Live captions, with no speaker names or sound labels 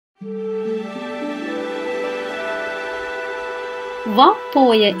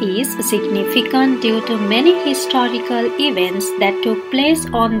Poya is significant due to many historical events that took place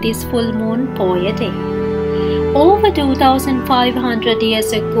on this full moon Poya day. Over 2500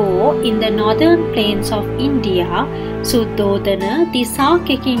 years ago, in the northern plains of India, Suddhodana, the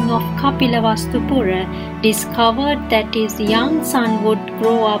Sakya king of Kapilavastu, discovered that his young son would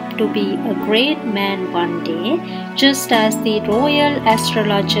grow up to be a great man one day, just as the royal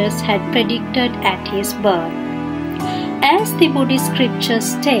astrologers had predicted at his birth. As the Buddhist scriptures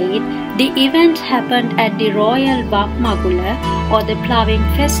state, the event happened at the royal Magula, or the ploughing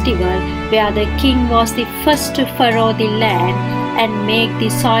festival, where the king was the first to furrow the land and make the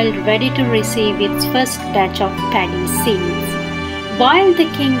soil ready to receive its first batch of paddy seeds. While the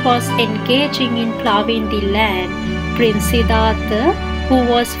king was engaging in ploughing the land, Prince Siddhartha, who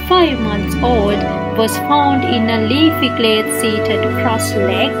was 5 months old, was found in a leafy glade seated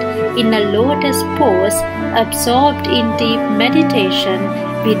cross-legged in a lotus pose, absorbed in deep meditation,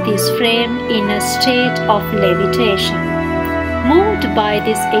 with his frame in a state of levitation. Moved by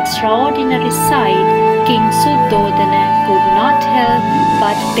this extraordinary sight, King Suddhodana could not help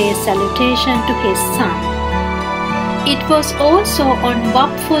but pay salutation to his son. It was also on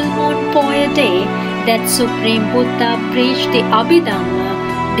full moon Poya day that Supreme Buddha preached the Abhidhamma,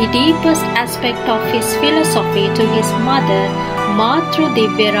 the deepest aspect of his philosophy, to his mother, Matru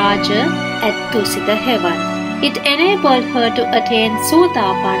Divyaraja, at Tusita heaven. It enabled her to attain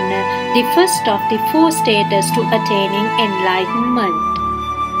Sotapanna, the first of the 4 stages to attaining enlightenment.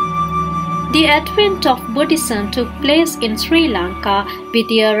 The advent of Buddhism took place in Sri Lanka with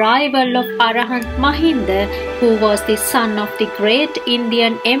the arrival of Arahant Mahinda, who was the son of the great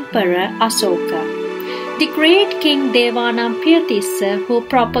Indian Emperor Asoka. The great King Devanampiyathissa, who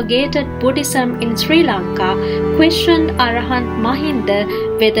propagated Buddhism in Sri Lanka, questioned Arahant Mahinda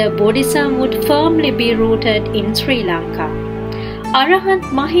whether Buddhism would firmly be rooted in Sri Lanka. Arahant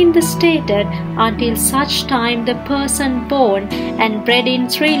Mahinda stated, until such time the person born and bred in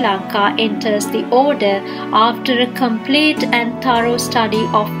Sri Lanka enters the order after a complete and thorough study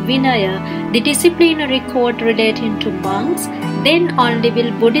of Vinaya, the disciplinary code relating to monks, then only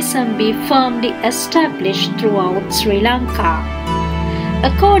will Buddhism be firmly established throughout Sri Lanka.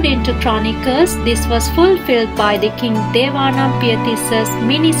 According to chronicles, this was fulfilled by the King Devanampiyatissa's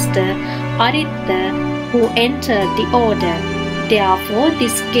minister Aritta, who entered the order. Therefore,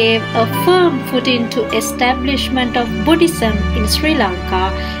 this gave a firm footing to establishment of Buddhism in Sri Lanka,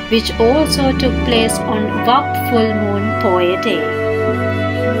 which also took place on full moon Poya day.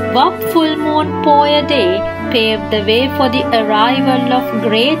 Full moon Poya day paved the way for the arrival of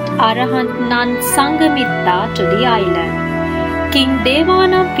great Arahant Nan Sangamitta to the island. King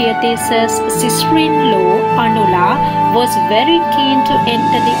Devanampiyatissa's sister-in-law Anula was very keen to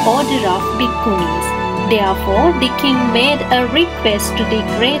enter the order of Bhikkhunis. Therefore, the king made a request to the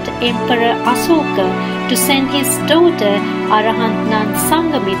great Emperor Asoka to send his daughter Arahant Nan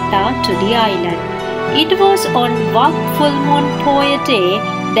Sangamitta to the island. It was on full moon Poya day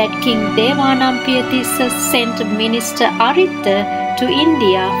that King Devanampiyathissa sent Minister Aritta to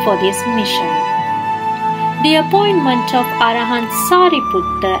India for this mission. The appointment of Arahant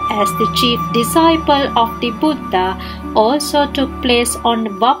Sariputta as the chief disciple of the Buddha also took place on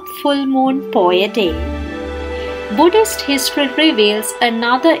full moon Poya day. Buddhist history reveals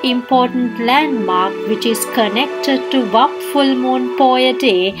another important landmark which is connected to full moon Poya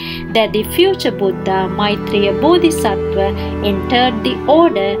day, that the future Buddha Maitreya Bodhisattva entered the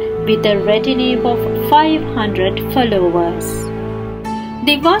order with a retinue of 500 followers.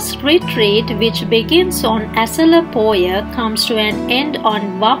 The vast retreat, which begins on Asala Poya, comes to an end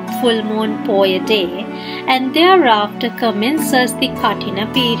on full moon Poya day, and thereafter commences the Kathina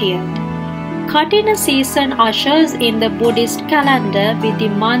period. Kathina season ushers in the Buddhist calendar with the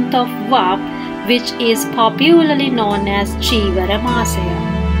month of Vap, which is popularly known as Chivara Masaya.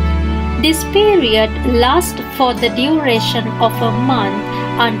 This period lasts for the duration of a month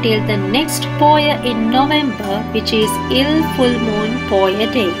until the next Poya in November, which is full moon Poya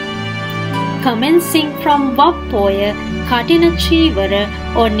day. Commencing from Poya, Kathina Chivara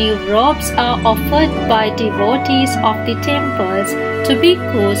or new robes are offered by devotees of the temples to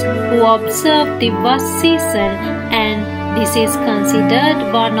bhikkhus who observe the vast season, and this is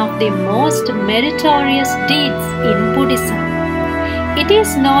considered one of the most meritorious deeds in Buddhism. It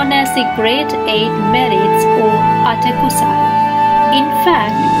is known as the Great 8 Merits or Atakusala. In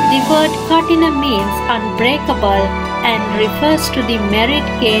fact, the word Kathina means unbreakable and refers to the merit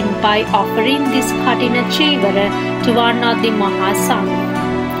gained by offering this Kathina Chivara to one of the Mahasangha.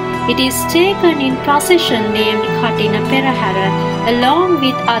 It is taken in procession named Katina Perahara along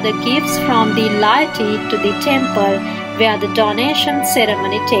with other gifts from the laity to the temple where the donation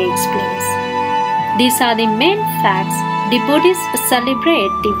ceremony takes place. These are the main facts. The Buddhists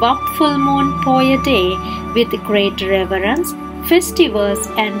celebrate the full moon Poya day with great reverence, festivals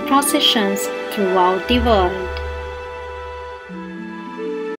and processions throughout the world.